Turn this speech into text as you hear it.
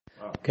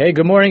Okay,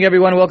 good morning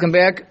everyone. Welcome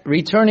back.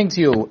 Returning to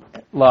you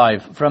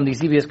live from the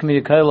CBS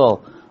Community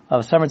Kollel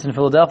of Somerton,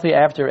 Philadelphia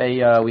after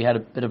we had a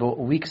bit of a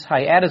week's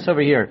hiatus over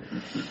here.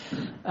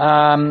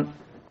 A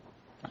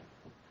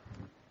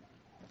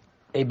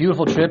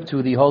beautiful trip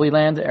to the Holy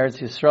Land,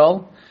 Eretz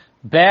Yisrael.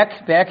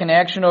 Back in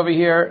action over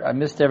here. I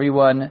missed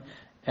everyone,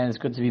 and it's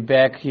good to be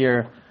back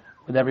here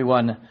with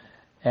everyone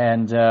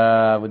and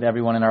with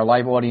everyone in our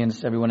live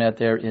audience, everyone out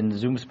there in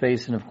Zoom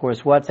space, and of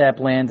course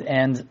WhatsApp land.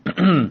 And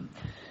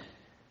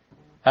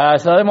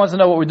so everyone wants to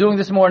know what we're doing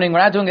this morning. We're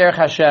not doing Erech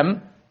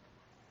Hashem.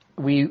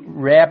 We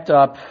wrapped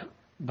up,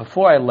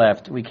 before I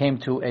left, we came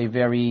to a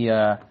very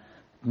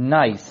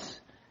nice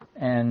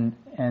and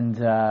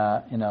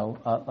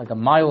like a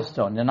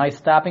milestone, a nice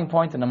stopping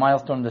point and a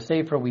milestone in the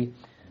Sefer. We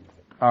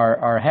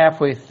are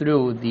halfway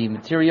through the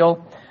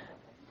material.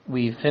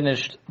 We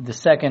finished the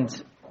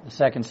second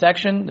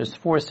section. There's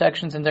 4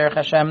 sections in Derech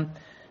Hashem.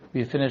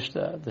 We finished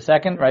the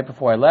second right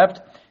before I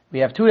left. We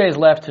have 2 days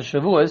left to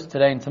Shavuos,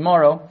 today and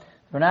tomorrow.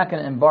 We're not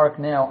going to embark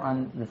now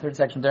on the 3rd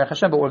section of Derech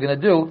Hashem, but what we're going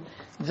to do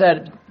is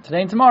that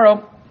today and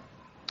tomorrow,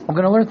 we're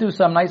going to learn through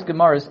some nice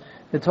Gemaras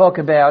that talk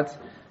about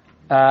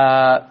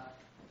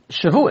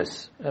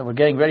Shavuos. We're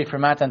getting ready for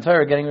Matan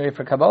Torah, getting ready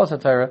for Kabbalas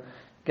Torah,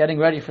 getting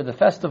ready for the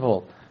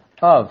festival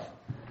of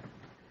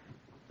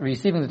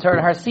receiving the Torah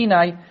at Har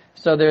Sinai.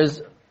 So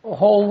there's a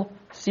whole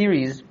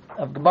series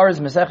of Gemaras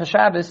Masechah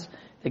Shabbos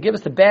that give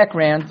us the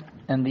background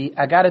and the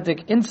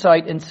Agadic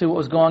insight into what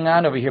was going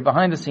on over here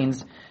behind the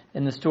scenes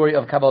in the story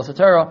of Kabbalas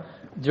Torah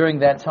during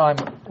that time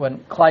when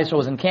Klal Yisrael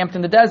was encamped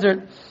in the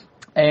desert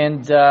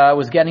and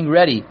was getting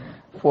ready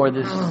for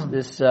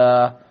this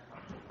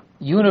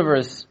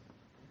universe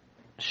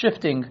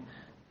shifting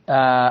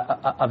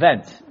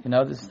event.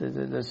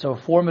 This so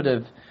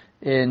formative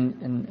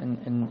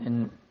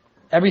in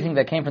everything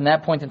that came from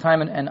that point in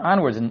time and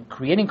onwards, and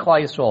creating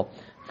Klal Yisrael,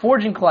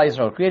 forging Klal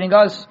Yisrael, creating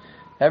us.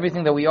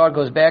 Everything that we are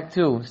goes back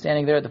to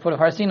standing there at the foot of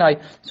Har Sinai.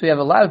 So we have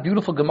a lot of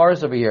beautiful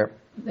Gemaras over here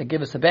that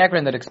give us a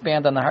background that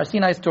expand on the Har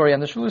Sinai story, on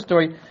the Shavuos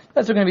story.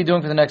 That's what we're going to be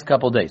doing for the next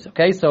couple of days.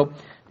 Okay, so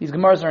these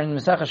Gemaras are in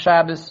Masechah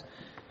Shabbos.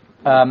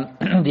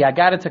 The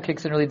Agadita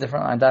kicks in really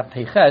different on Daf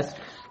Peiches,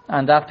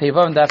 on Daf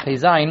Peivav and Daf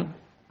Peizayin.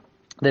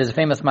 There's a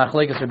famous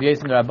Machlekes Rabbi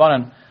Yossi and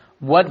Rabbanan.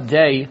 What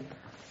day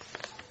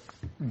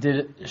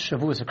did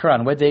Shavuos occur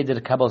on? What day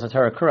did Kabbalas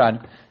Torah occur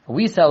on?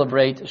 We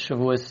celebrate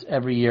Shavuos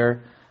every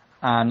year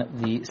on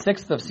the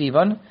 6th of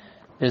Sivan.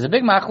 There's a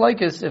big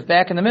machlokes if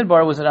back in the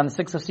Midbar was it on the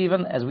 6th of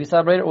Sivan as we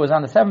celebrate it, or was it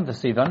on the 7th of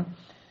Sivan.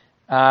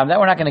 That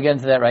we're not going to get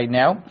into that right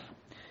now.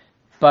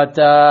 But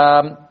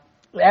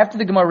after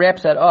the Gemara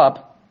wraps that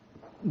up,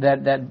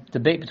 that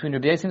debate between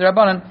Rabbi Yossi and the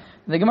Rabbanan,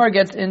 the Gemara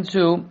gets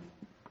into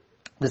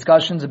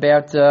discussions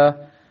about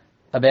Har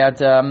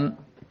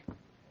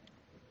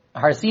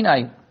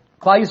Sinai,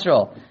 Klal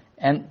Yisrael,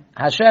 and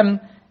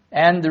Hashem,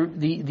 and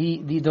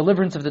the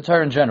deliverance of the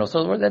Torah in general.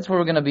 So that's where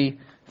we're going to be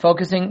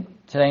focusing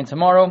today and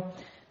tomorrow.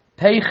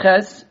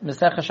 Peiches,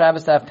 Masechah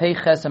Shabbos, Daf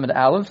Peiches Amud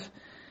Aleph,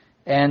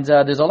 and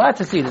there's a lot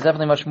to see. There's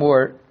definitely much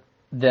more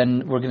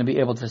than we're going to be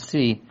able to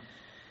see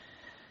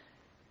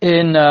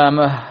in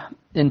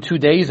 2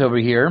 days over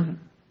here.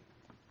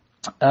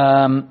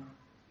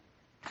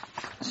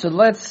 So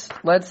let's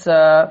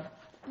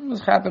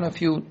happen a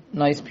few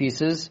nice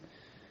pieces.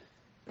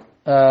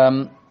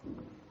 Let's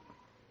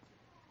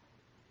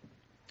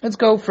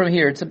go from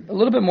here. It's a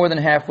little bit more than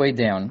halfway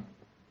down.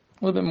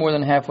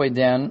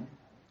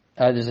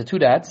 There's a 2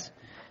 dots.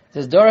 It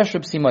says Darash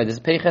Reb Simoy. This is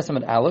Peiches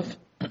Amud Aleph.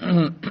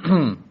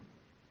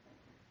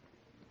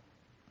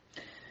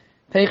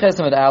 Peiches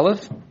Amud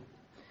Aleph.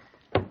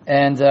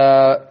 And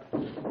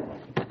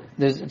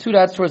there's 2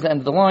 dots towards the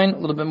end of the line, a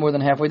little bit more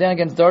than halfway down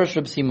against Darash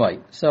Reb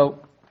Simoy. So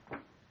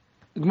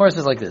the Gemara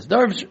says like this: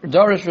 Darash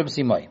Reb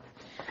Simoy.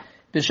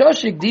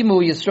 B'shoshik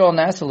dimu Yisrael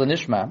nasa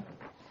l'nishma.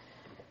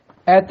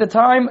 At the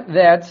time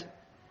that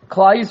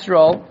Klal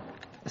Yisrael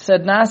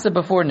said Nasa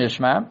before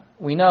Nishma,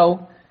 we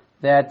know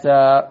that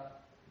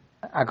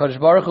HaKadosh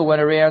Baruch Hu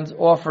went around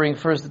offering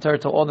first the Torah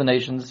to all the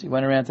nations. He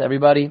went around to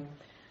everybody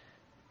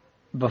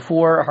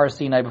before Har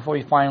Sinai, before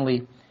he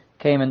finally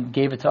came and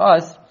gave it to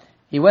us.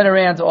 He went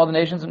around to all the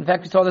nations. In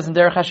fact, we saw this in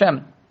Derech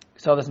Hashem.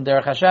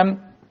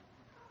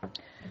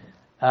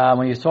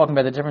 When he was talking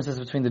about the differences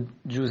between the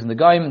Jews and the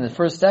Goyim in the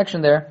first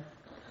section there.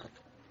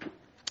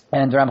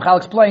 And Ramchal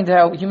explained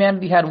how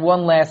humanity had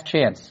one last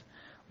chance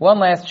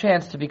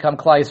to become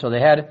Klal Yisrael.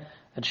 They had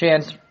a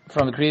chance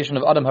from the creation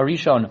of Adam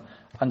Harishon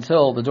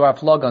until the Dor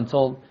HaPlaga,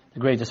 until the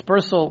Great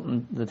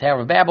Dispersal, the Tower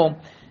of Babel.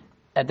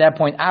 At that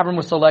point, Abram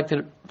was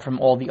selected from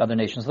all the other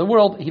nations of the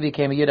world. He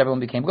became a Yid, everyone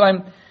became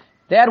Goyim.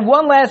 They had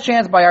one last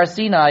chance by Har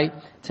Sinai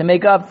to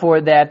make up for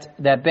that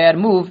bad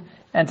move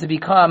and to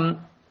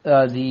become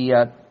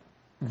the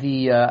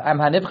Am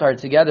HaNivchar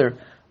together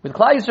with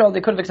Klal Yisrael.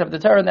 They could have accepted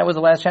the Torah, and that was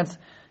the last chance.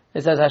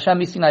 It says Hashem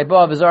Misinai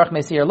Ba V'Zarach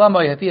Me'Seir Lama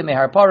Yafiyah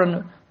Mehar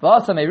Paran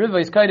V'Asa Me'Riva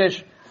Yis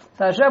Kodesh.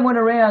 So Hashem went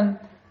around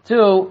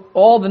to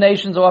all the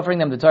nations offering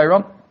them the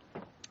Torah,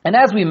 and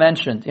as we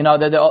mentioned,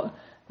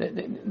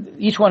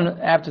 each one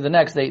after the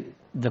next they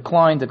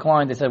declined.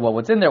 They said, "Well,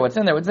 what's in there?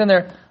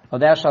 Oh,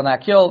 thou shalt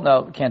not kill.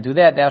 No, can't do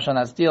that. Thou shalt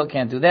not steal.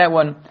 Can't do that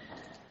one.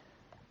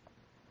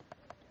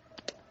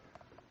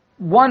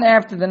 One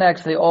after the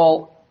next, they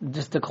all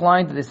just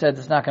declined. They said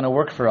it's not going to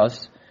work for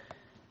us.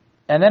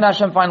 And then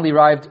Hashem finally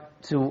arrived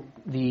to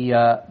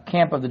the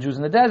camp of the Jews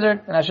in the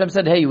desert, and Hashem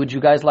said, "Hey, would you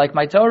guys like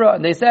my Torah?"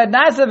 And they said,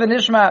 "Nasa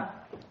v'nishma."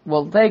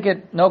 We'll take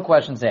it, no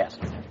questions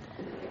asked.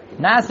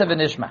 Nasa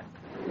v'nishma.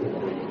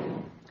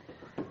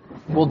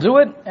 We'll do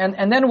it,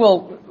 and then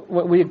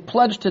we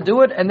pledge to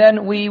do it, and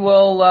then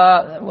we'll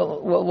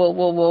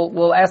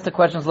ask the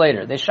questions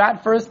later. They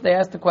shot first, they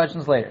asked the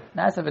questions later.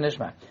 Nasa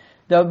v'nishma.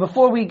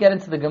 Before we get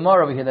into the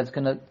Gemara over here, that's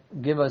going to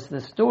give us the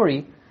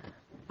story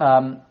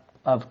of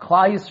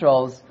Klal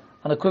Yisrael's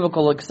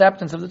unequivocal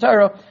acceptance of the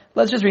Torah.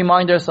 Let's just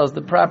remind ourselves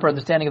the proper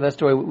understanding of that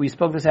story. We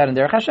spoke this out in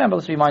Derech Hashem, but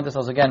let's remind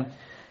ourselves again.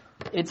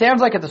 It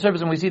sounds like at the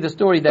surface when we see the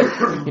story that,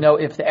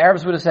 if the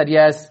Arabs would have said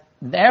yes,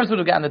 the Arabs would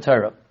have gotten the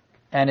Torah.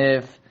 And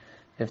if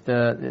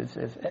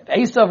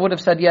Esav would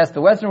have said yes,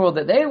 the Western world,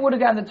 that they would have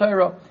gotten the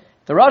Torah.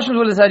 If the Russians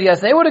would have said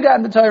yes, they would have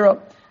gotten the Torah.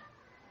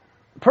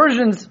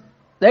 Persians,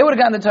 they would have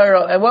gotten the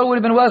Torah. And what would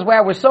have been was,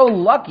 wow, we're so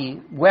lucky.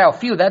 Wow,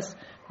 phew,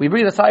 we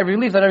breathe a sigh of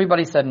relief that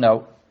everybody said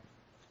no.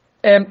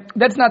 And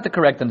that's not the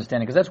correct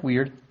understanding, because that's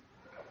weird.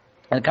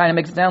 And it kind of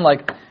makes it sound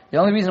like the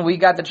only reason we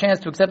got the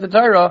chance to accept the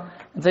Torah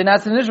and say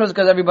Nasa v'nishma was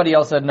because everybody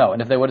else said no.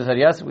 And if they would have said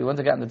yes, we wouldn't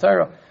have gotten the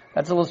Torah.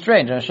 That's a little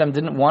strange. And Hashem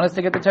didn't want us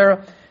to get the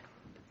Torah.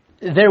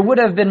 There would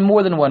have been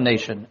more than one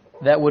nation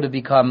that would have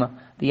become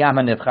the Am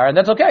HaNivchar, and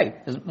that's okay.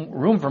 There's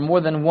room for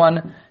more than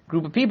one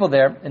group of people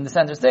there in the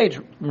center stage,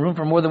 room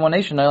for more than one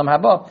nation, Olam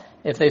Haba,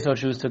 if they so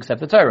choose to accept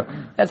the Torah.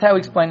 That's how we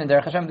explain in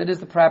Derech Hashem. That is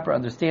the proper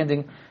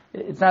understanding.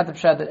 It's not the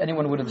pshat that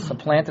anyone would have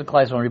supplanted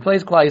Klal Yisrael and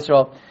replaced Klal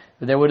Yisrael.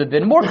 There would have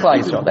been more Klal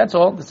Yisrael. That's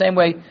all. The same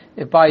way,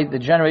 if by the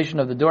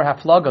generation of the Dor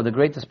HaFlaga, the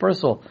Great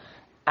Dispersal,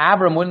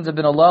 Abram wouldn't have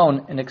been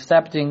alone in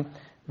accepting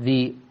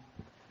the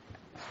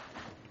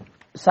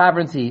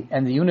sovereignty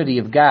and the unity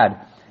of God,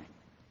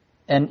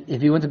 and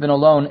if he wouldn't have been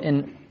alone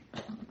in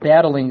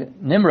battling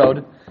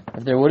Nimrod,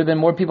 if there would have been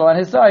more people on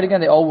his side, again,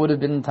 they all would have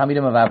been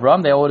Talmidim of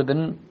Avram, they all would have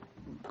been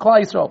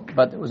Klal Yisrael,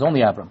 but it was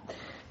only Avram.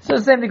 So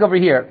the same thing over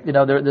here.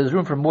 There's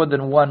room for more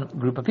than one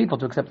group of people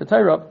to accept the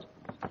Torah.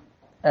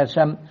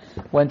 Hashem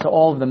went to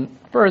all of them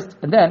first,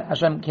 and then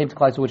Hashem came to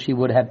Klal Yisrael, which he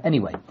would have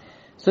anyway.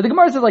 So the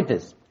Gemara says like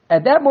this: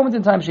 at that moment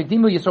in time,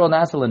 Shekdimu Yisrael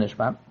Nasa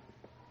l'Nishma,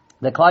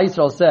 the Klal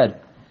Yisrael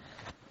said,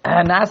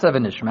 Nasa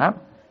v'Nishma.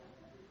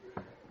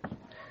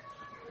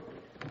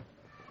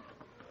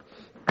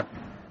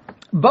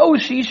 Bo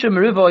Shisha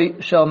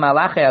Merivoy Shel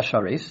Malachei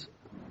Asharis.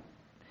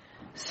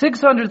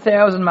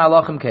 600,000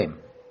 Malachim came.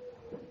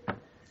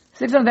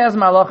 600,000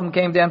 Malachim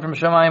came down from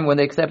Shemayim when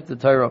they accepted the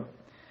Torah.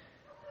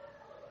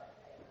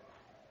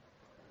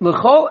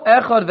 L'chol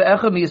echad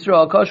ve'echad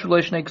miYisrael kashu lo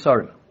shnei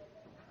ksarim.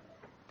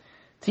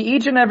 To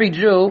each and every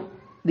Jew,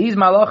 these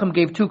Malachim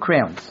gave 2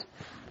 crowns.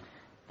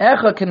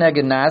 Echad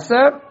keneged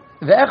Nasa,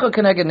 ve'echad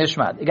keneged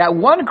Nishma. They got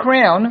 1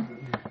 crown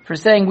for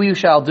saying we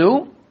shall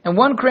do, and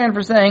 1 crown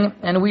for saying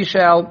and we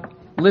shall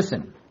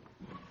listen.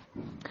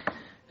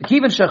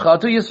 Kivin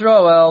shachatu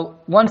Yisrael,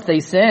 once they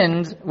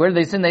sinned, where did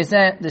they sin? They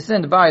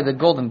sinned by the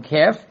golden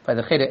calf, by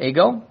the Cheder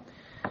Egel.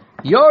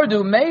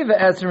 Yordu meiva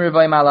esrim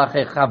rivay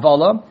malachei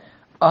chavala.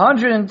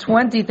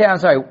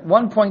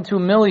 1.2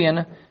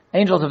 million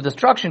angels of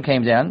destruction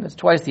came down. That's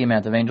twice the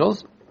amount of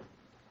angels.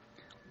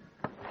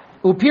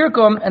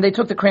 Upirkum, and they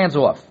took the crowns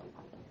off.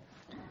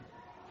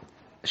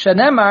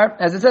 Shanemar,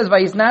 as it says,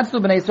 Vayisnatzu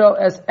b'nei Yisrael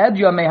es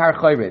edya mehar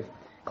chayriv.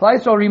 Klal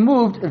Yisrael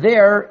removed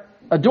their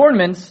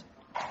adornments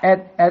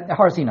at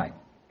Har Sinai.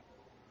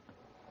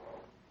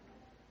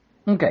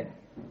 Okay.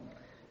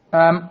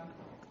 So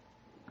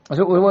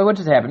what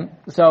just happened?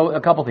 So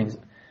a couple things.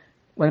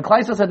 When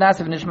Klal Yisrael said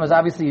Nasa v'Nishma, was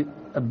obviously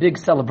a big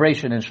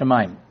celebration in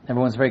Shemayim.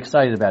 Everyone's very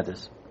excited about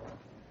this.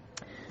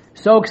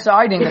 So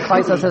exciting that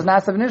Klal Yisrael says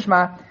Nasa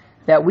v'Nishma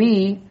that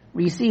we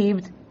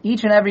received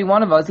each and every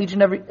one of us, each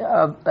and every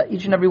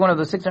one of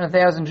the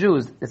 600,000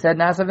 Jews that said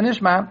Nasa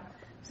v'Nishma,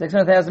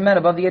 600,000 men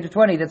above the age of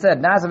 20 that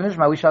said Nasa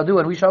v'Nishma, we shall do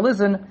and we shall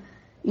listen.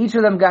 Each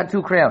of them got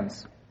 2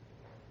 crowns.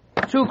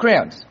 2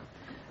 crowns.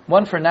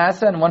 One for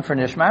Nasa and one for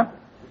Nishma.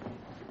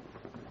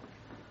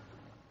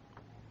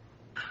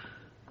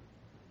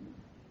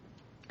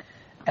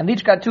 And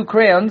each got 2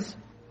 crowns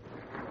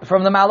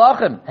from the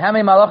Malachim. How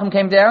many Malachim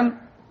came down?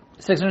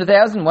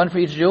 600,000, 1 for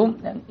each Jew,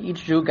 and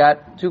each Jew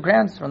got 2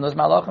 crowns from those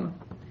Malachim.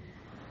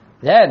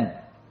 Then,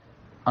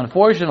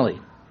 unfortunately,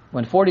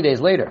 when 40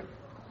 days later,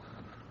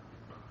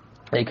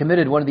 they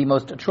committed one of the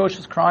most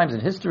atrocious crimes in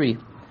the history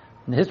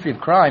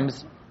of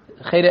crimes,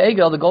 Cheder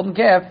Egel, the golden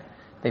calf,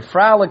 they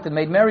frolicked and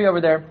made merry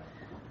over there.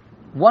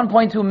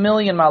 1.2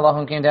 million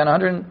Malachim came down,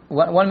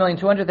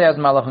 1,200,000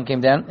 Malachim came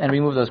down and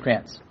removed those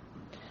crowns.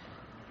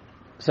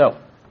 So,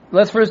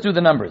 let's first do the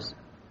numbers.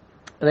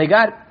 They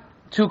got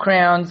 2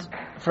 crowns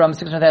from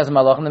 600,000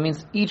 Malachim. That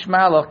means each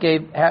Malach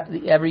gave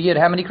every year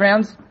how many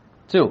crowns?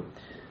 2.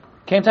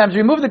 Came time to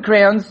remove the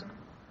crowns.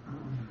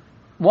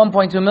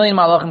 1.2 million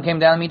Malachim came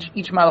down.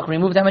 Each Malach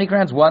removed how many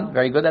crowns? 1.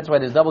 Very good. That's why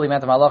there's double the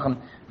amount of Malachim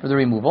for the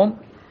removal.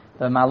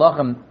 the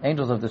malachim,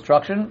 angels of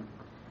destruction.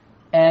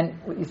 And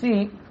what you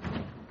see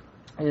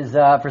is,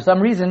 for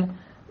some reason,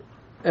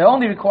 it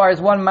only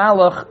requires one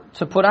malach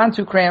to put on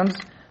 2 crayons,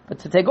 but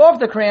to take off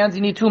the crayons,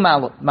 you need 2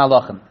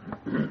 malachim.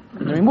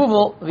 The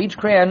removal of each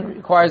crayon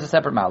requires a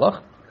separate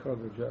malach.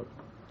 Harder job.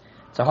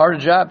 It's a harder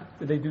job.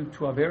 Do they do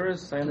 2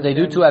 averas? They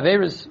do 2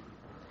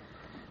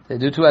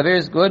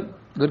 averas.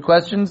 Good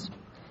questions.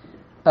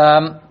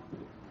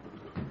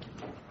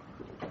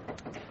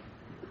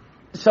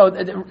 So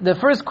the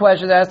first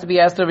question that has to be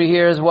asked over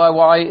here is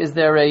why is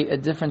there a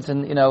difference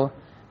in the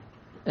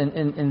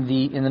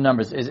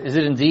numbers? Is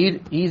it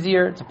indeed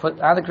easier to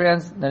put on the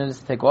crayons than it is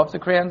to take off the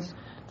crayons?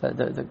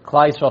 The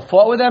Klal Yisrael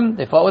fought with them.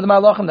 They fought with the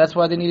malachim. That's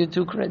why they needed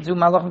 2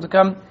 malachim to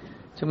come,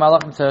 2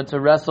 malachim to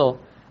wrestle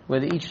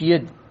with each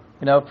yid,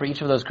 for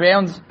each of those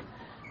crayons.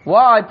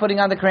 Why putting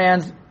on the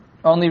crayons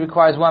only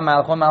requires 1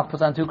 malach? 1 malach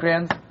puts on 2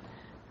 crayons,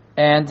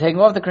 and taking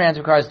off the crayons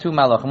requires 2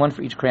 malachim, 1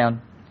 for each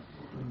crayon.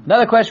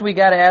 Another question we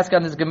got to ask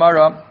on this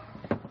Gemara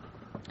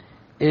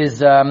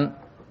is, what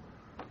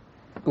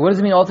does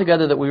it mean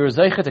altogether that we were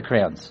zeicha to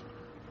crayons?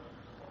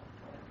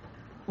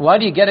 Why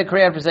do you get a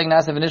crayon for saying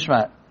Nasa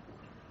v'nishma?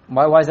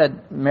 Why does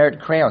that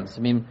merit crayons?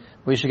 I mean,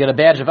 we should get a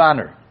badge of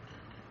honor.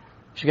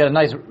 You should get a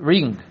nice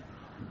ring.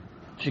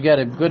 You should get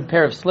a good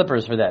pair of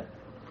slippers for that.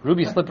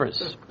 Ruby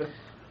slippers.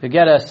 You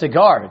get a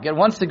cigar. Get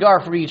 1 cigar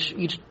for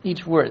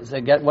each word.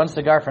 So get 1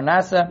 cigar for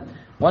Nasa,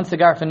 1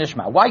 cigar for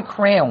Nishma. Why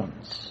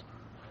crayons?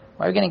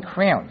 Why are we getting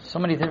crayons? So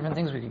many different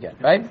things we could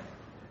get, right?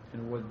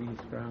 And what these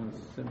crowns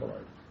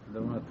symbolize?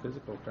 They're not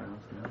physical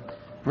crowns, no?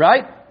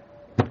 Right?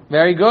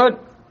 Very good.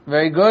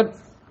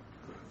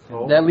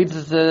 So, That leads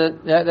us to,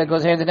 that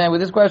goes hand in hand with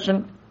this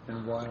question.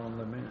 And why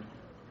only men?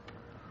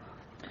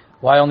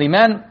 Why only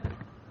men?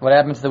 What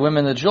happens to the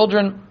women and the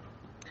children?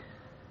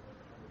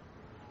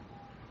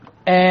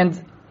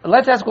 And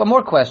let's ask one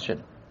more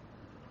question.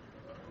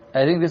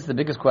 I think this is the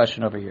biggest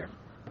question over here.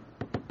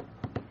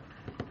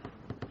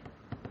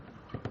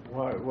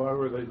 why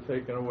were they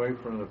taken away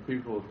from the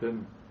people that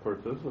didn't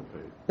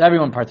participate?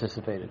 Everyone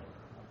participated.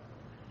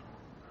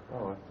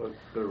 Oh, I thought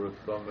there was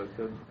some that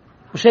didn't.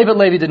 Shevet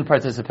Levi didn't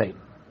participate.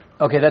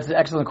 Okay, that's an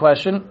excellent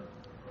question.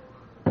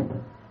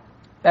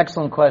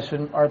 Excellent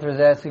question. Arthur is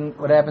asking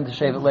what happened to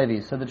Shevet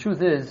Levi. So the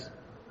truth is,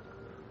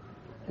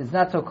 it's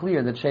not so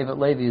clear that Shevet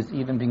Levi is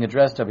even being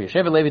addressed over here.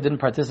 Shevet Levi didn't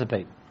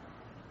participate.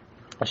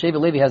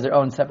 Shevet Levi has their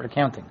own separate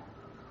accounting.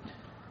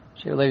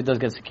 Shevet Levi does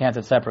get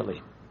accounted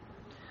separately.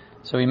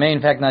 So we may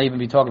in fact not even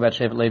be talking about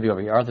Shevet Levi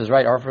over here. Arthur's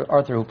right.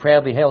 Arthur, who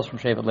proudly hails from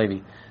Shevet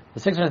Levi. The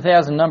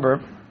 600,000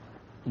 number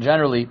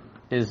generally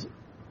is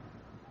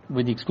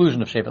with the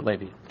exclusion of Shevet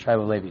Levi, the tribe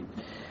of Levi.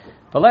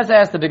 But let's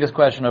ask the biggest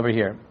question over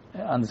here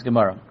on this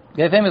Gemara.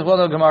 The famous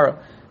well-known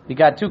Gemara. We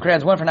got 2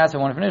 crayons, 1 for Nasa,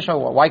 1 for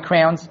Nishma. Why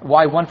crayons?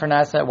 Why 1 for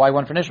Nasa? Why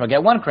 1 for Nishma?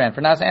 Get 1 crayon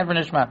for Nasa and for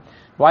Nishma.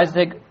 Why does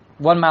it take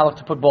 1 malach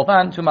to put both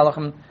on, 2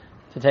 malachim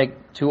to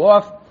take 2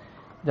 off?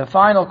 The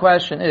final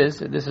question is,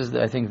 this is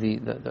I think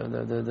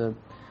the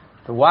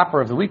whopper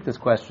of the week, this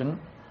question.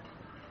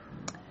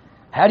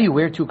 How do you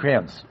wear 2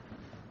 crayons?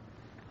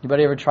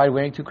 Anybody ever tried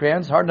wearing 2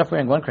 crayons? Hard enough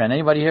wearing 1 crayon.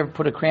 Anybody ever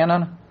put a crayon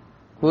on?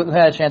 Who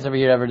had a chance over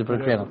here ever to put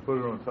a crayon on? Put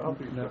it on top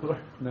of each other.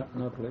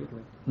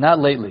 Not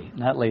lately.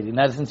 Not lately.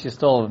 Not since you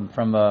stole them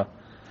from Burger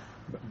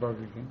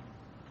King.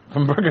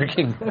 From Burger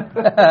King.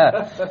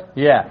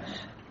 Yeah.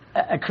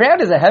 A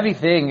crayon is a heavy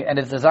thing, and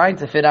it's designed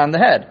to fit on the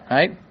head,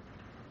 right?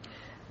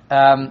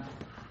 I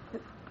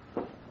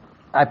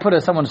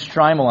put someone's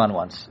Strymel on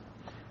once.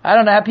 I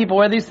don't know how people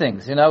wear these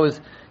things.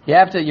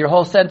 Your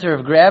whole center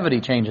of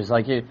gravity changes.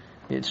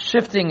 It's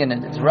shifting and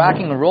it's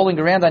rocking and rolling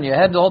around on your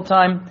head the whole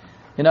time.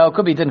 It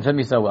could be it didn't fit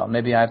me so well.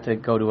 Maybe I have to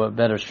go to a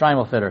better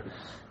Strymel fitter.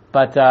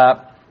 But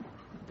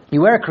you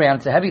wear a crayon,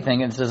 it's a heavy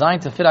thing, and it's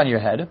designed to fit on your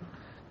head.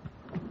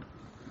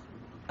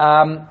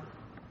 But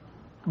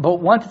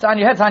once it's on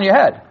your head, it's on your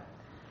head.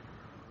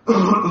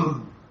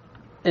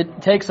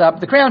 It takes up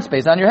the crayon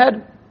space on your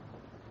head.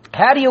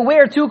 How do you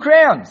wear 2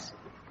 crayons?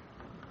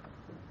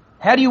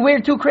 How do you wear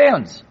 2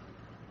 crayons?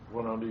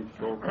 One on each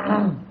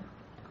shoulder.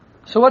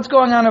 So what's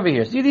going on over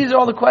here? See, these are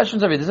all the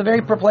questions over here. This is a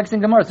very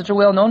perplexing Gemara. It's such a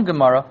well-known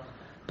Gemara,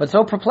 but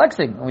so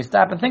perplexing when we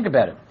stop and think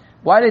about it.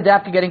 Why are they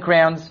dafka getting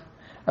crayons?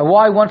 And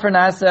why 1 for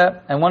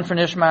Nasa and 1 for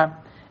Nishma?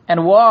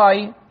 And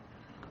why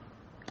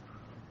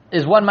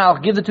is 1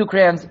 malach give the 2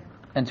 crayons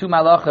and 2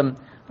 malachim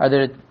are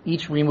there to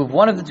each remove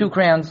 1 of the 2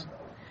 crayons?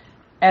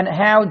 And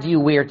how do you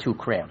wear 2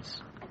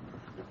 crayons?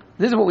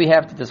 This is what we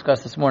have to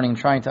discuss this morning,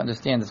 trying to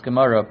understand this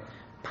Gemara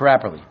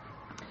properly.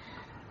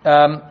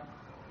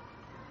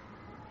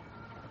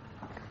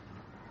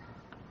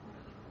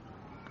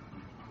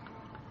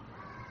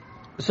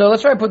 So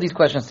let's try to put these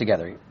questions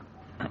together.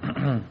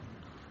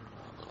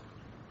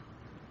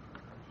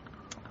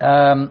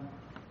 I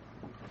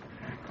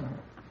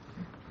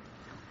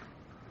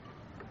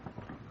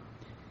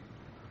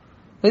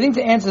think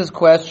to answer this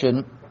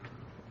question,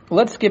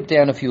 let's skip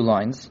down a few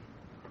lines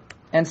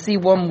and see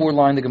one more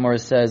line the Gemara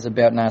says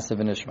about Nasa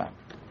v'Nishma.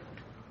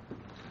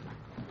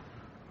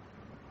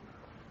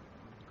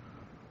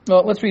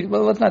 Well, let's read.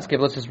 Well, let's not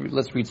skip.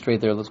 Let's read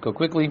straight there. Let's go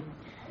quickly.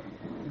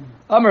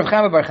 Amr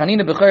Chama Bar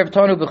Chanina B'Charev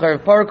Tonu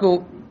B'Charev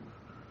Parku.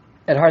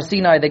 At Har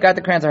Sinai, they got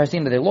the crayons at Har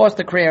Sinai, they lost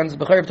the crayons.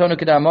 B'Charev Tonu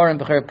Kedamorim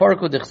B'Charev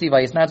Parku D'Chsiv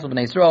Vayisnatzel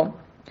B'nei Yisrael.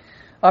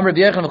 Amr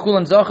B'Yechon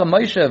V'Chulan Zocha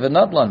Moshe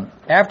V'Nadlan.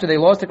 After they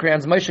lost the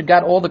crayons, Moshe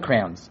got all the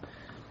crayons.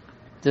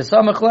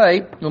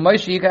 T'Samachlei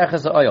U'Moshe Yikach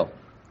Es Oil.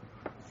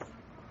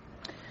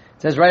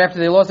 It says right after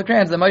they lost the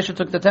crayons, then Moshe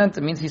took the tent.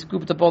 It means he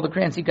scooped up all the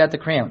crayons. He got the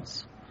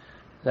crayons.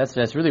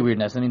 That's really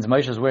weirdness. That means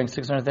Moshe is wearing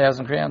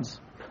 600,000 crayons.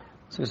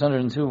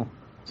 602.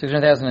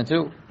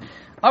 600,002.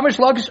 Amr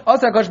Shlokish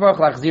Asa Kosh Baruch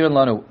Lachzir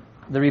Lanu.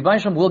 The Rebbeinu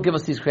Shalom will give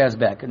us these crayons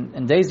back.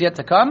 In days yet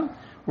to come,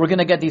 we're going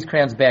to get these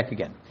crayons back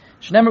again.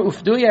 Shnemer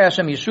Ufduya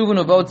Hashem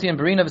Yeshuvun Uvotzi and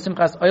Berina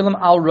V'Simchas Oilam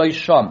Al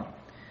Roisham.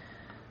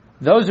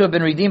 Those who have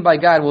been redeemed by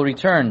God will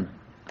return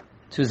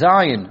to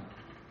Zion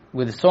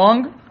with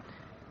song,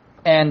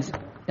 and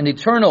an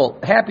eternal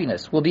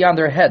happiness will be on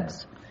their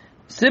heads.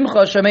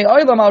 Simcha Shemei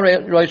Oilam Al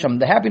Roisham.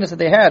 The happiness that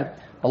they had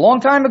a long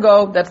time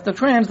ago, that's the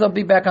crayons, they'll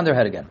be back on their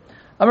head again.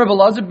 Amar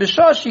Balazar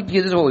B'Shashik,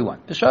 this is what we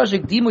want.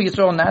 B'Shashik Dimu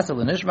Yisrael Nasa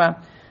L'Nishma.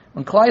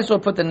 When Klal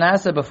Yisrael put the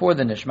Nasa before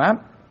the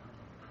Nishma,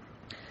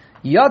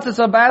 Yatzis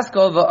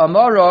Baskol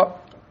v'Amara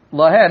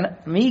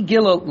Lahen Mi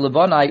Gilo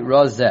Levanai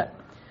Razeh.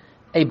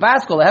 A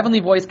Baskol, a heavenly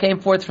voice, came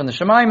forth from the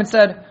Shemaim and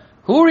said,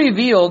 "Who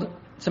revealed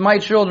to my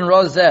children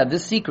Razeh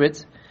this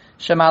secret?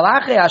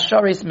 Shemalache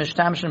Asharis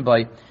Mishtamshin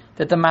Boy,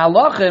 that the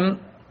Malachim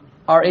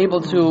are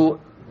able to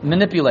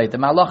manipulate. The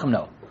Malachim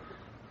know.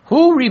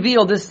 Who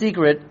revealed this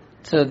secret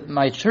to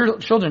my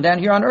children down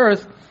here on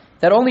earth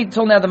that only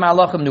till now the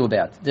Malachim knew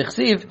about?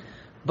 D'chsiv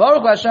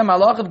Baruch Hashem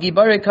Malachim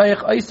Gibarei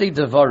Kayach Oisei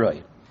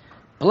Devaroi.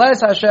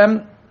 Bless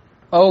Hashem,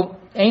 O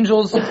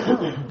angels,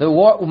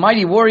 the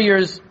mighty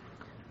warriors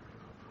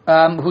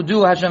who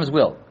do Hashem's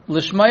will.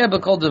 Lishmaya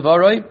B'Kol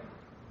Devaroi.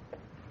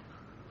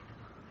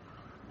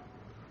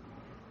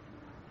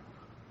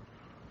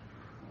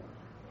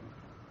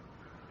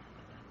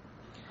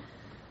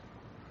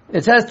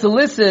 It says to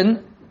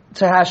listen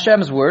to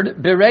Hashem's word.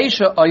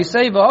 Bereisha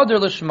Oisei V'Hader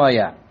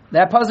Lishmaya.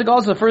 That pasuk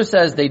also first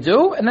says they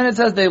do, and then it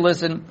says they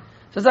listen.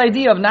 So this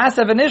idea of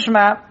Nasa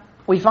v'Nishma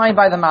we find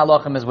by the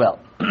Malachim as well.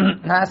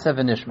 Nasa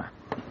v'Nishma.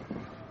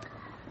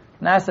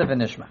 Nasa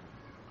v'Nishma.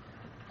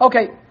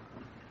 Okay,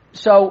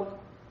 so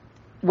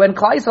when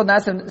Klal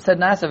Yisrael said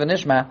Nasa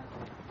v'Nishma,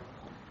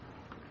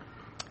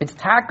 it's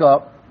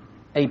taka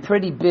a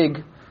pretty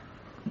big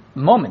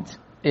moment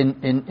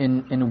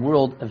in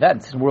world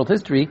events, in world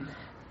history,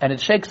 and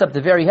it shakes up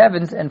the very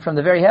heavens, and from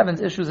the very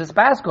heavens issues this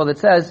pascal that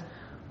says,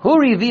 "Who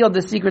revealed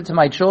the secret to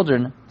my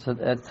children?" So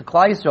that's to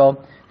Klal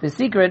Yisrael, the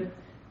secret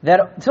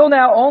that till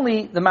now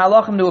only the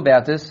Malachim knew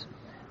about this.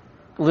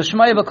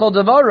 L'shmaya b'kol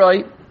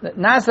devaroi,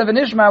 Nasa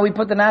v'Nishma, we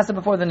put the Nasa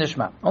before the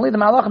Nishma. Only the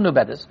Malachim knew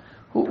about this.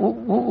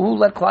 Who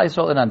let Klal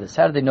Yisrael in on this?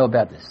 How did they know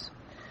about this?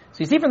 So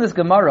you see from this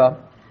Gemara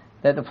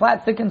that the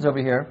plot thickens over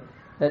here,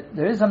 that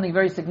there is something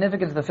very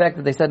significant to the fact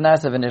that they said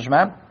Nasa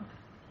v'Nishma,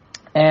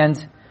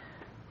 and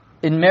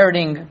in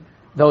meriting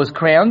those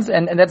crayons,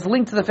 and that's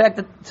linked to the fact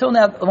that till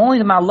now only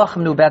the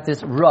Malachim knew about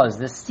this Raz,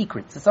 this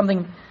secret. There's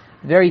something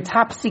very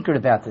top secret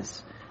about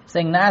this.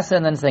 Saying Nasa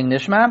and then saying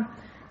Nishma,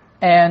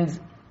 and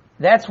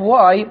that's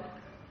why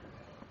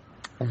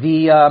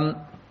the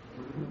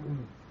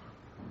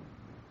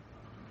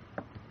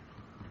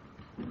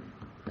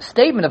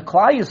statement of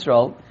Klal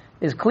Yisrael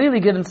is clearly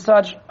given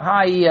such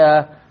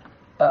high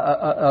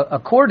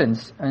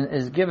accordance, and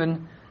is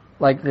given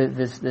like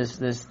this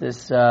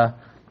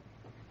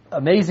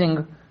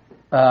amazing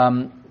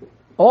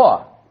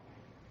awe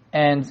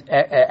and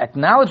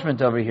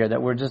acknowledgement over here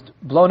that we're just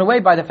blown away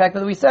by the fact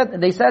that we said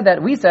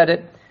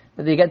it.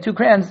 That they get two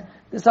crayons,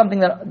 is something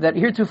that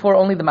heretofore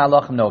only the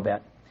Malachim know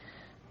about.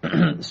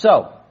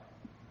 So,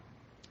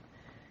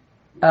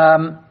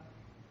 the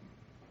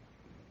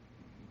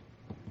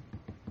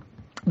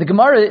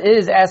Gemara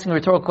is asking a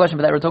rhetorical question,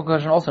 but that rhetorical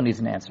question also needs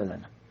an answer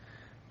then.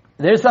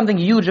 There's something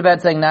huge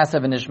about saying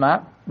Nasa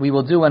v'Nishma, we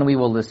will do and we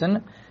will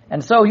listen,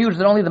 and so huge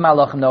that only the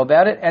Malachim know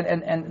about it,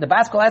 and the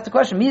Baskal asked the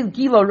question,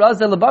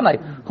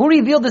 who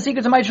revealed the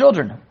secret to my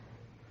children?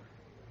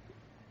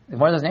 The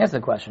Gemara doesn't answer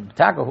the question.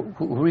 Taka,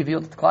 who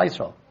revealed it to Klal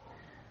Yisrael?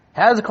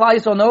 How does Klal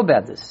Yisrael know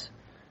about this?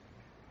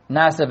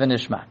 Nasa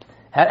v'Nishma.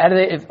 How do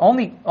they? If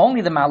only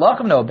the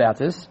Malachim know about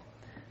this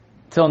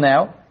till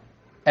now,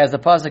 as the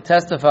pasuk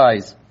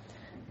testifies.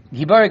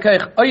 Gibarei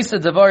Kayach Oisei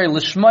Devarei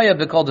L'Shmaya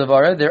B'Kol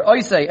Devarei. They're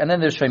Oisei and then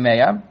they're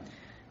Shemeya.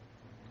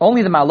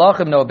 Only the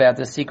Malachim know about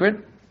this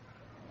secret.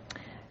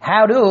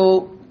 How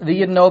do the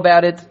Yidden know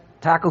about it?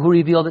 Taka, who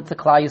revealed it to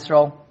Klal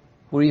Yisrael?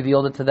 Who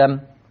revealed it to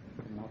them?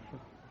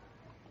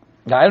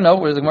 I don't know.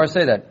 Where does the Gemara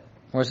say that?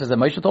 The Gemara says that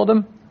Moshe told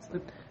them?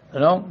 I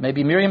don't know.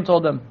 Maybe Miriam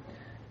told them.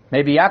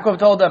 Maybe Yaakov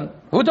told them.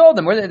 Who told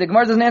them? The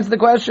Gemara doesn't answer the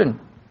question.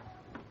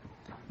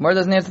 The Gemara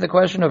doesn't answer the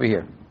question over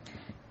here.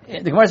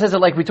 The Gemara says it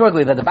like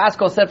rhetorically, that the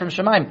Baskal said from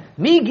Shemaim,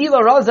 Mi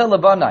Gila Raza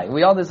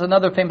Labanai. There's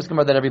another famous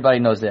Gemara that everybody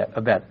knows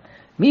about.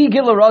 Mi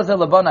Gila Raza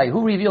Labanai.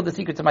 Who revealed the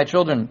secret to my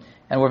children?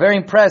 And we're very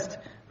impressed.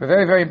 We're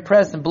very, very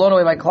impressed and blown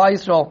away by Klal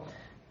Yisrael,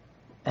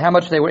 how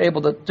much they were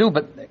able to do,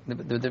 but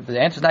the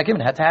answer is not given.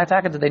 How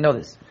did they know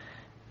this?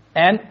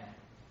 And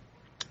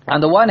On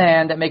the one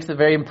hand, that makes it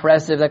very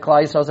impressive that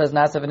Klal Yisrael says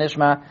Nasa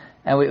v'nishma,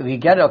 and we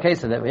get it. Okay,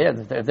 so that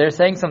if they're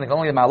saying something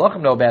only the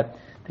Malachim know about,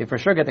 they for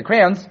sure get the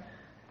crayons.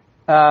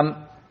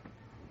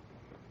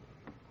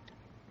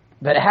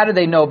 But how did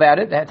they know about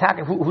it?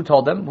 Who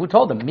told them? Who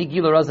told them?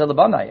 Migila Razel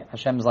Labanai.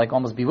 Hashem is like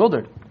almost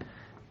bewildered.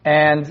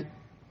 And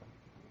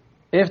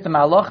if the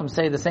Malachim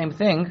say the same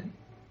thing,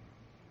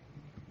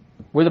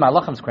 we're the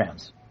Malachim's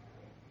crayons.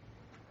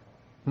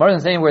 More than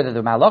saying where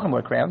the Malachim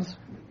were crayons.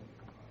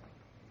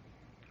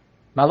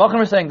 Malachim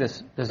are saying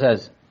this. This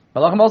says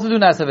Malachim also do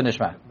Nasa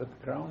v'nishma. But the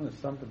crown is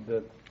something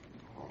that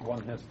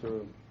one has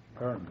to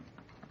earn.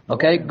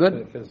 Okay,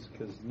 good. Because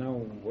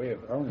no way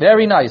of earning.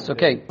 Very nice.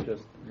 Okay.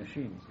 Just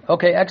machines.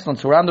 Okay, excellent.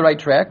 So we're on the right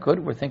track. Good.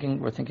 We're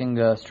thinking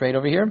straight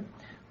over here.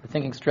 We're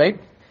thinking straight.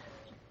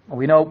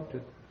 We know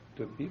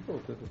To people,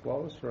 to the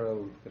Klal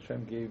Yisrael,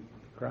 Hashem gave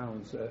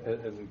crowns as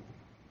a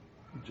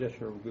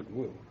gesture of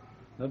goodwill,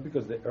 not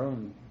because they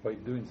earned by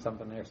doing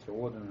something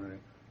extraordinary.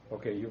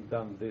 Okay, you've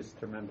done this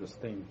tremendous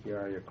thing. Here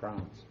are your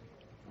crowns.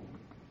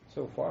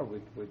 So far, we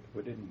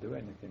didn't do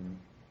anything.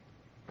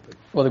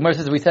 Well, the Gemara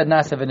says we said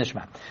Nasa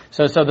v'nishma.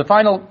 So the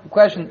final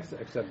question.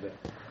 Except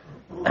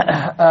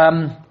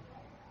that.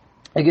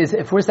 I guess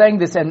if we're saying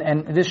this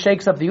and this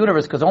shakes up the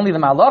universe because only the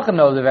Malachim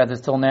know about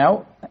this till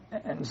now,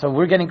 and so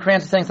we're getting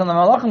crayons saying something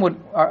the Malachim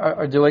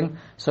are doing.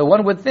 So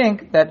one would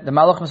think that the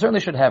Malachim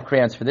certainly should have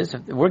crayons for this.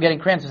 If we're getting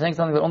crayons for saying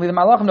something that only the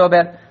Malachim know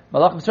about,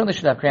 Malachim certainly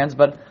should have crayons.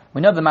 But we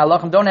know the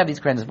Malachim don't have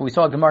these crayons. But we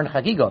saw a Gemara in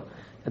Chagiga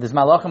that there's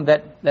Malachim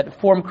that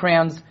form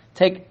crayons,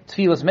 take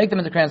tefillos, make them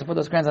into crayons, and put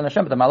those crayons on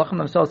Hashem. But the Malachim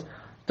themselves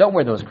don't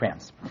wear those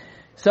crayons.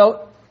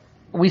 So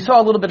we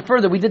saw a little bit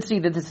further. We did see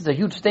that this is a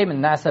huge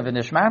statement, Nasa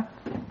v'nishma.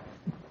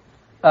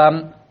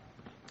 And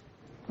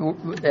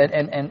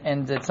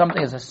that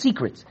something is a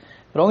secret,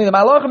 but only the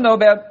Malachim know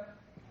about.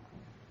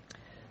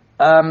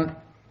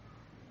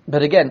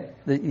 But again,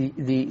 the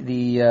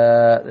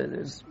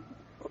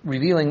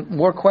revealing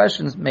more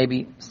questions,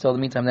 maybe still in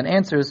the meantime, than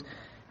answers.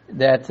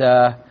 That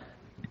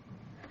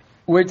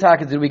where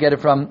did we get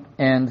it from?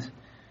 And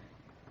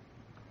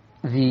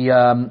the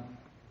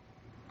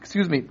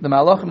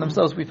Malachim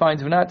themselves, we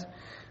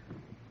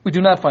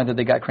do not find that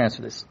they got crayons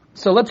for this.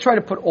 So let's try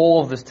to put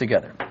all of this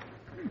together.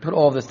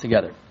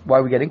 Why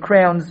are we getting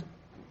crayons?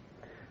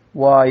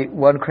 Why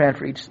one crayon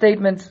for each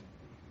statement?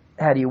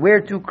 How do you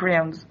wear two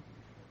crayons?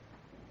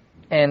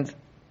 And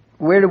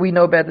where do we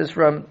know about this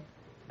from?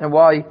 And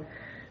why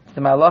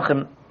the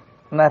Malachim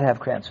not have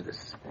crayons for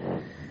this?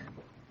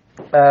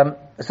 So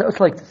it's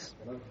like this.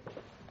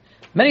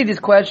 Many of these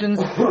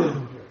questions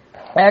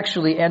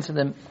actually answer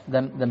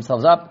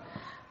themselves up,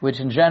 which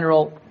in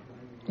general,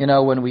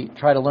 when we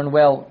try to learn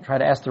well, try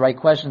to ask the right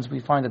questions, we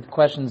find that the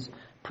questions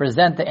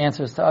present the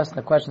answers to us, and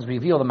the questions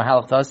reveal the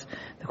mahalach to us.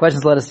 The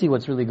questions let us see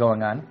what's really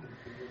going on.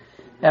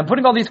 And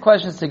putting all these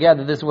questions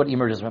together, this is what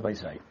emerges, Rabbi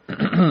say.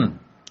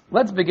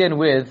 Let's begin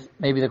with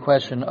maybe the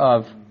question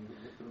of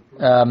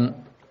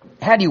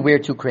how do you wear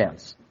two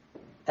crayons?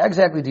 How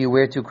exactly do you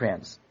wear two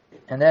crayons?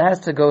 And that has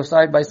to go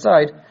side by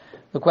side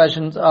the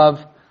questions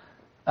of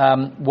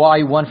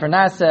why one for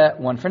Nasa,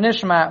 one for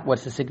Nishma,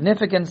 what's the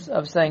significance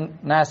of saying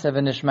Nasa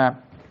v'Nishma?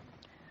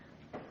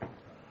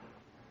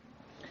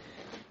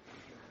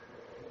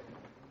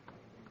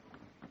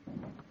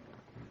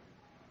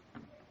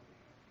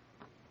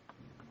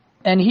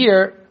 And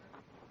here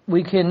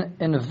we can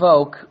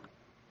invoke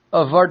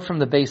a vart from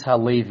the Beis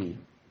Halevi,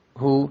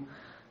 who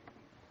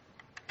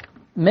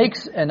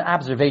makes an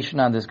observation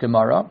on this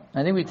Gemara.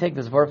 I think we take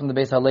this vart from the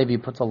Beis Halevi,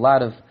 puts a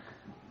lot of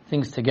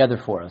things together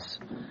for us.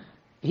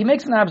 He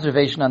makes an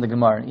observation on the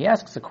Gemara, and he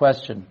asks a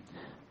question.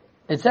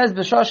 It says,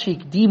 "B'shosh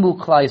hikdimu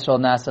Klal Yisrael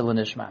Nasa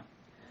l'Nishma."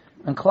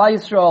 And Klal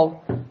Yisrael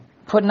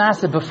put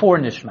Nasa before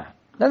Nishma.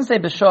 It doesn't say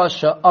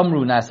 "B'shosh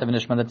amru Nasa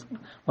v'Nishma." That's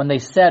when they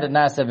said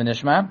Nasa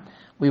v'Nishma.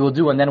 We will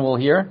do and then we'll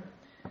hear.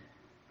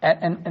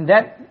 And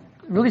that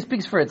really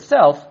speaks for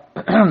itself.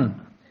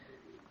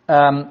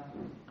 Nasa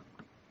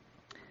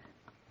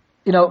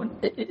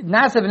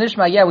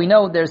v'Nishma, yeah, we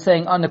know they're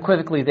saying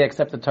unequivocally they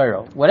accept the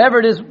Torah. Whatever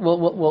it is,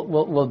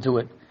 we'll do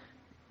it.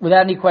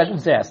 Without any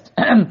questions asked.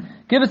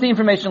 Give us the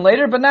information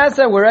later, but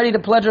Nasa, we're ready to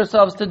pledge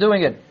ourselves to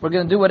doing it. We're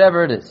going to do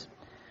whatever it is.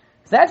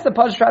 So that's the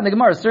Pashut in the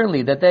Gemara,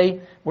 certainly, that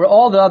where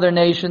all the other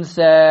nations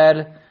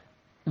said,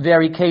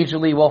 very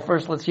casually, well,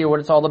 first let's hear what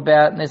it's all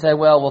about. And they say,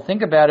 well, we'll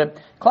think about it.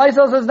 Klal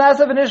Yisrael says,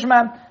 Nasa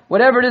v'Nishma,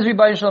 whatever it is,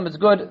 Rebbeinu Shalom, it's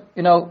good.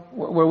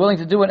 We're willing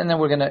to do it, and then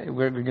we're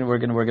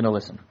gonna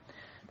listen.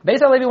 Beis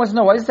Halevi wants to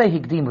know, why does it say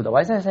Higdimu though?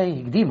 Why does it say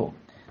Higdimu?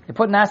 They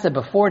put Nasa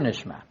before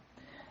Nishma.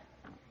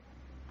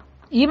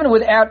 Even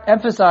without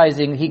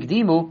emphasizing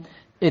Higdimu,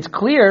 it's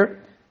clear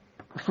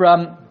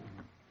from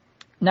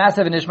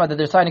Nasa v'Nishma that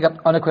they're signing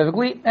up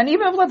unequivocally. And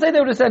even if, let's say, they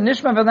would have said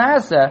Nishma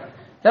v'Nasa,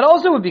 that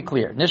also would be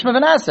clear. Nishma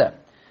v'Nasa.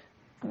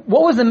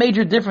 What was the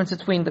major difference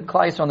between the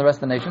Klal Yisrael and the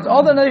rest of the nations?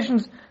 All the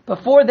nations,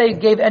 before they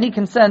gave any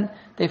consent,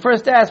 they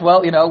first asked,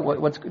 well,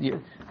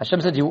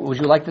 Hashem said, would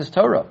you like this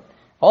Torah?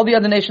 All the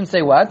other nations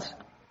say what?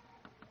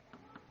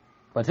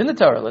 What's in the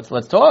Torah?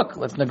 Let's talk.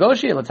 Let's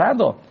negotiate. Let's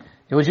handle.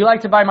 Would you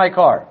like to buy my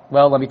car?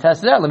 Well, let me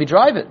test it out. Let me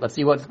drive it. Let's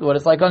see what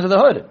it's like under the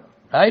hood.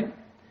 Right?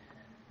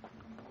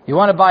 You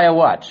want to buy a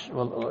watch?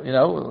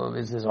 Well,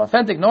 is this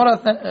authentic? Not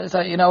authentic? Does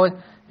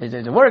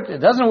it work? It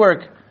doesn't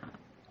work.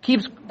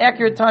 Keeps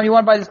accurate time. You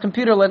want to buy this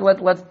computer? Let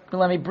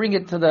me bring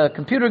it to the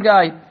computer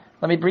guy.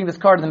 Let me bring this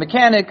car to the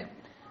mechanic.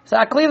 So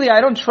clearly,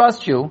 I don't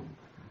trust you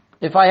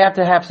if I have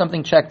to have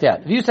something checked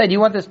out. If you say, do you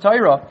want this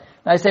Torah?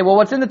 And I say, well,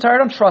 what's in the Torah? I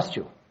don't trust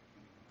you.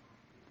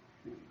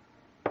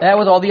 That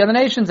was all the other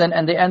nations,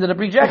 and they ended up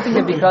rejecting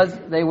it because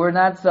they were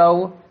not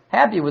so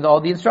happy with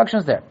all the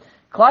instructions there.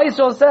 Klal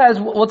Yisrael says,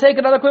 we'll take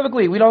it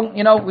unequivocally. We know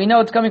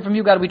it's coming from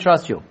you, God, we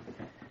trust you.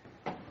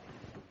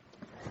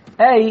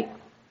 A,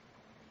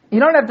 you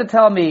don't have to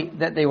tell me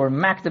that they were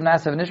Makdim,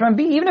 Nasav, and Nishma.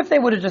 B, even if they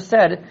would have just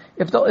said,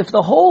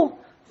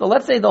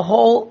 let's say the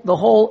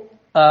whole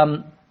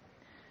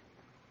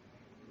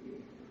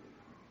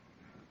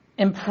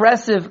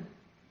impressive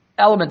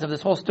element of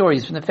this whole story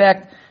is from the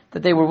fact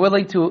that they were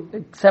willing to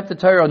accept the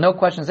Torah, no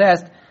questions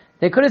asked.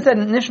 They could have said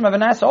Nishma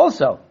V'Nasa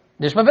also.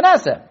 Nishma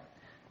V'Nasa.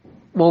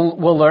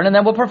 We'll learn and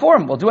then we'll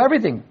perform. We'll do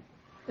everything.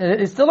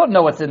 They still don't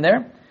know what's in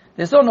there.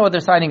 They still don't know what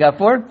they're signing up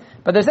for.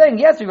 But they're saying,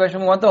 yes, we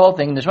want the whole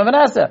thing. Nishma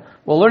V'Nasa.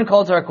 We'll learn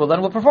Kol Torah Kula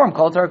and we'll perform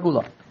Kol Torah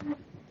Kula.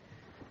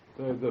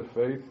 They had the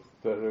faith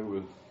that it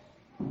was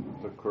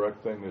the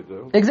correct thing to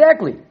do.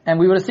 Exactly. And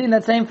we would have seen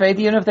that same faith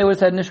even if they would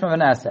have said Nishma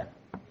V'Nasa.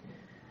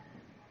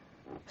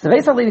 So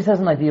Beis HaLevi says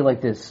an idea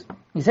like this.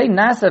 You say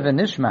Nasa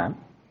v'Nishma.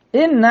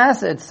 In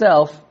Nasa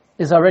itself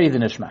is already the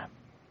Nishma.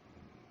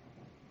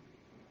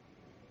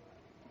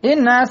 In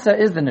Nasa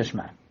is the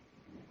Nishma.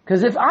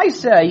 Because if I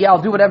say, yeah,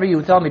 I'll do whatever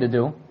you tell me to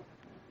do,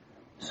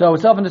 so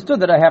it's self-understood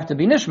that I have to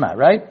be Nishma,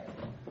 right?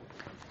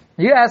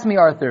 You ask me,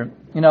 Arthur,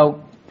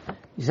 you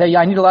say, yeah,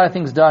 I need a lot of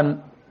things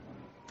done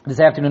this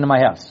afternoon in my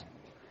house.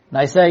 And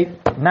I say,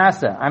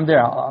 Nasa, I'm there,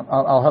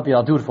 I'll help you,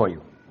 I'll do it for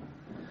you.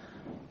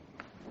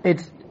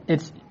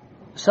 It's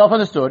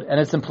self-understood, and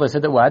it's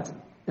implicit that what?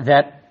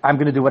 That I'm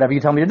going to do whatever you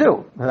tell me to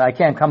do. That I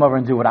can't come over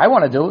and do what I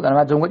want to do, then I'm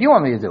not doing what you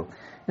want me to do.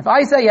 If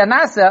I say, yeah,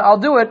 Nasa, I'll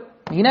do it,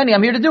 Hineni,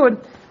 I'm here to do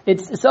it,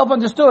 it's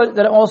self-understood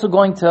that I'm also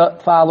going to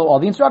follow all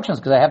the instructions,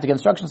 because I have to get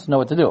instructions to know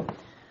what to do.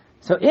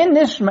 So in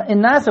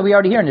Nasa, we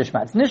already hear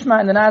Nishma. It's Nishma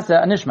in the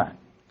Nasa, a Nishma.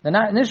 The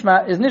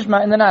Nishma is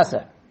Nishma in the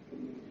Nasa.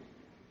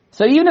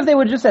 So even if they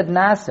would have just said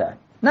Nasa,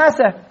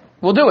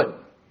 we'll do it.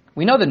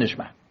 We know the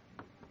Nishma.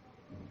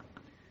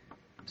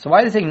 So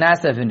why are they saying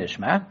Nasa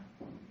v'Nishma?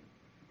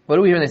 What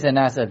do we hear when they say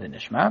Nasa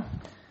v'Nishma?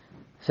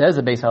 Says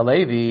the Beis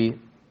HaLevi,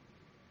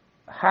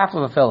 half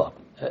of a fellow,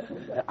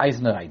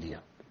 Eisner idea,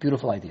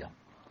 beautiful idea.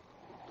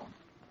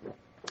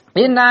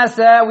 In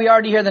Nasa, we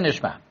already hear the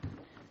Nishma.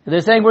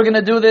 They're saying we're going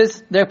to do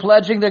this, they're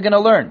pledging they're going to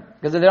learn.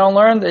 Because if they don't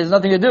learn, there's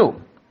nothing to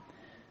do.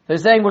 They're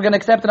saying we're going to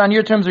accept it on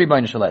your terms,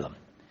 Rebbeinu Shalom.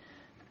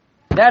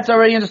 That's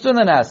already understood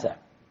in the Nasa.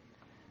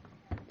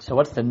 So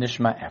what's the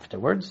Nishma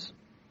afterwards?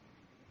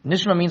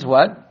 Nishma means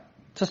what?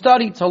 To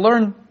study, to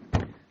learn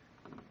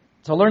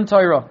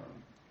Torah.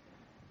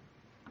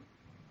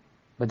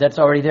 But that's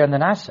already there in the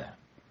Nasa.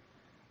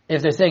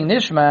 If they're saying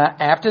Nishma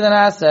after the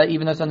Nasa,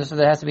 even though it's understood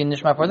there has to be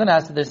Nishma for the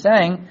Nasa, they're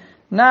saying,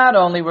 not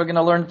only we're going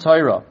to learn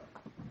Torah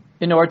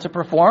in order to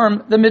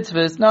perform the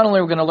mitzvahs, not only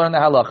we're going to learn the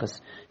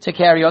halachas, to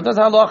carry out those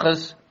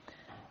halachas,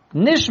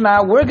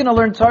 Nishma, we're going to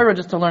learn Torah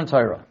just to learn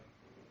Torah.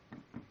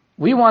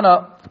 We want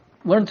to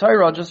learn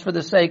Torah just for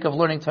the sake of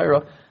learning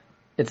Torah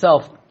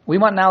itself. We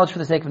want knowledge for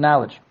the sake of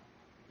knowledge.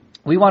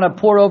 We want to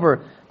pour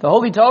over the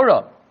Holy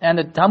Torah and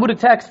the Talmudic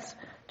texts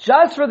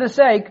just for the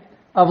sake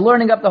of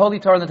learning up the Holy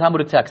Torah and the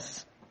Talmudic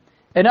texts.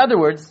 In other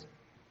words,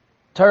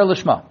 Torah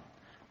Lishma.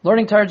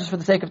 Learning Torah just for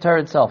the sake of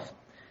Torah itself.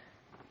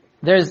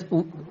 There's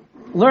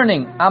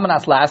learning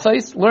Amanas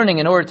Lasos, learning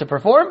in order to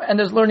perform, and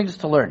there's learning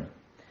just to learn.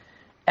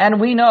 And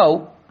we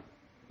know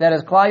that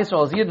as Klal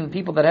Yisrael, as Yidden,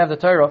 people that have the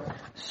Torah,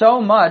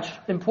 so much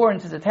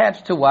importance is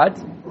attached to what?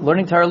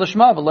 Learning Torah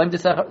Lishma.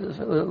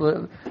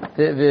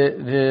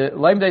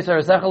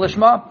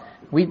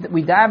 We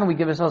dive and we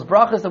give ourselves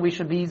brachas that we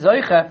should be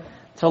zoicha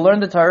to learn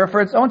the Torah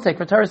for its own sake,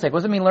 for Torah's sake. What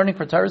does it mean learning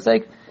for Torah's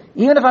sake?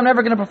 Even if I'm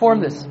never going to perform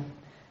this.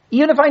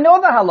 Even if I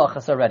know the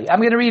halachas already, I'm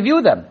going to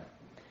review them.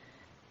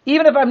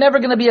 Even if I'm never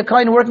going to be a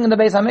kohen working in the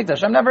Beis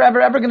HaMikdash, I'm never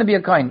ever going to be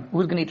a kohen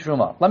who's going to eat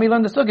truma. Let me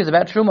learn the sugyas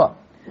about truma.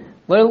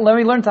 Let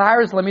me learn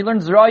Taharis, let me learn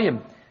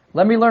Zerayim.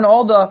 Let me learn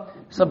all the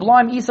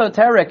sublime,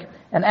 esoteric,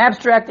 and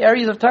abstract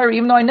areas of Torah,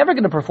 even though I'm never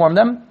going to perform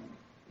them.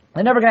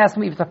 They're never going to ask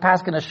me if it's a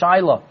paskin a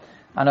shaila.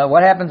 I know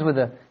what happens with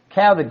the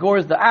cow that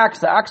gores the ox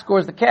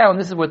gores the cow, and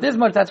this is worth this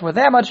much, that's worth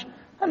that much.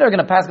 I'm never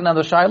going to paskin on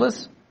those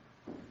shailas.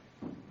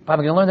 But I'm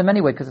going to learn them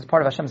anyway, because it's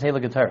part of Hashem's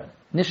Heilig Torah.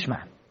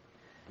 Nishma.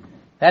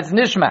 That's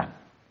Nishma.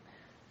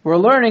 We're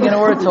learning in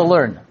order to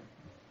learn.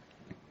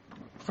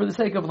 For the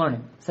sake of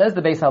learning. Says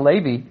the Beis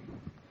HaLevi,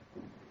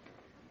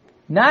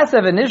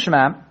 Nasa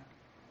v'Nishma,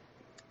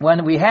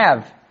 when we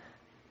have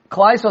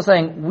Klal Yisrael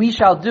saying, we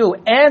shall do,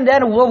 and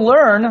then we'll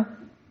learn,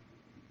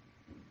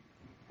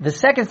 the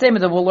second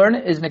statement that we'll learn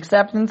is an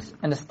acceptance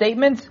and a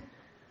statement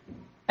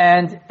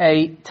and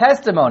a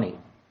testimony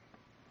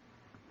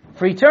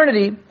for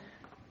eternity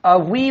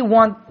we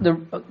want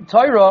the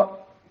Torah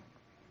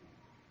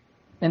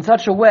in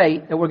such a way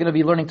that we're going to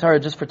be learning Torah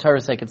just for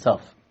Torah's sake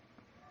itself.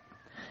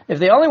 If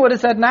they only would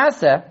have said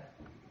Nasa,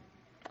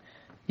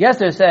 yes,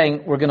 they're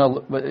saying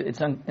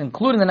it's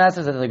including the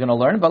Nasa that they're going to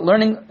learn, but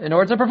learning in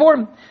order to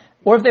perform.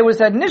 Or if they would have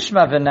said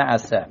Nishma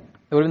v'Nasa,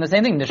 it would have been the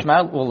same thing.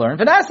 Nishma will learn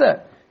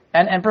v'Nasa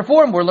and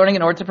perform. We're learning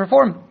in order to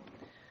perform.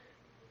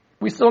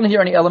 We still don't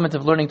hear any element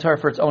of learning Torah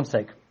for its own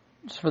sake,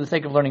 just for the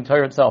sake of learning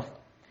Torah itself.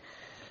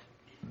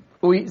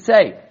 We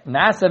say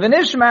Nasa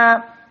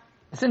v'Nishma.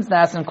 Since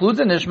Nasa includes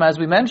a Nishma, as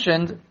we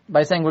mentioned,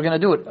 by saying we're going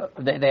to do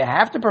it, they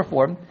have to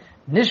perform.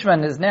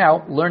 Nishma is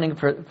now learning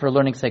for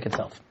learning's sake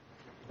itself.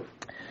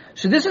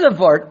 So this is a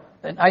vart,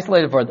 an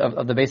isolated vart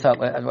of the Beis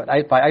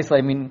Halevi. By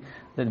isolate, I mean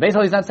the Beis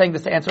Halevi is not saying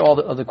this to answer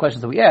all the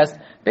questions that we asked.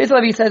 Beis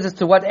Halevi says this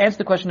to answer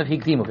the question of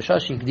Hikdimu,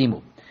 B'shash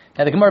Hikdimu.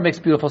 Now the Gemara makes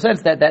beautiful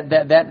sense that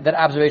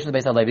observation of the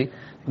Beis Halevi.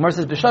 The Gemara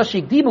says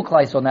B'shash Hikdimu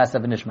Klaisol Nasa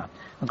v'Nishma.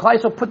 When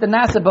Klaisol put the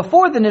Nasa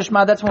before the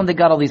Nishma, that's when they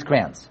got all these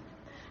crayons.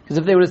 Because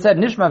if they would have said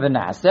Nishma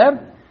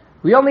v'Nasa,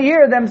 we only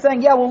hear them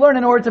saying, yeah, we'll learn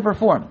in order to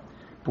perform.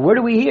 But where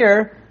do we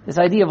hear this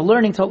idea of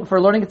learning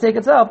for learning to take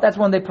itself? That's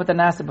when they put the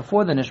Nasa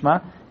before the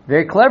Nishma.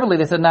 Very cleverly,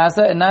 they said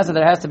Nasa, and Nasa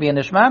there has to be a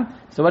Nishma.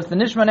 So what's the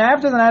Nishma now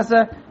after the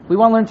Nasa? We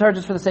want to learn Torah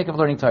just for the sake of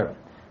learning Torah.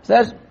 So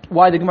that's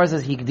why the Gemara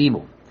says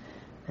Hikdimu.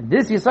 And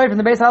this Yesod from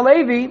the Beis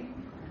Halevi,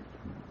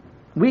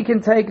 we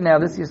can take now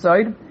this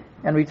Yesod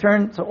and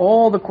return to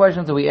all the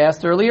questions that we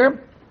asked earlier,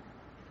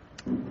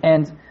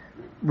 and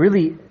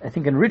really, I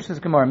think, enrich this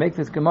Gemara, make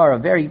this Gemara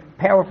very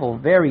powerful,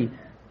 very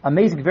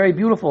amazing, very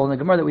beautiful, and the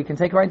Gemara that we can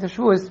take right into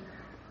Shavuos.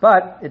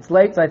 But it's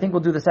late, so I think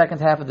we'll do the second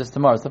half of this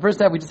tomorrow. So the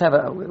first half we just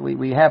have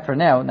we have for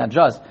now, not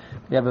just,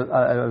 we have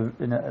a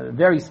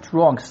very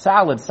strong,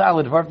 solid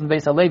Dvar from the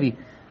Beis Halevi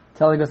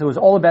telling us it was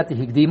all about the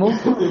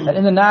Hikdimu, that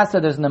in the Nasa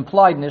there's an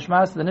implied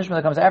Nishma, so the Nishma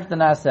that comes after the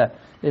Nasa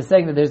is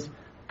saying that there's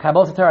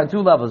Kabbalah Torah on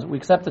two levels. We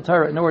accept the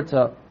Torah in order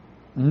to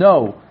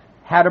know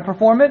how to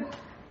perform it,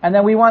 and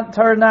then we want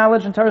Torah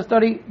knowledge and Torah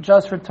study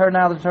just for Torah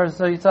knowledge and Torah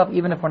study itself,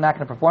 even if we're not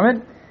going to perform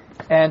it.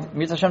 And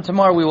Mitzvah Hashem,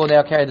 tomorrow we will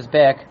now carry this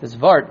back, this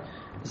Vart,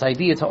 this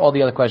idea, to all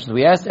the other questions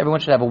we asked. Everyone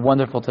should have a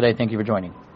wonderful today. Thank you for joining.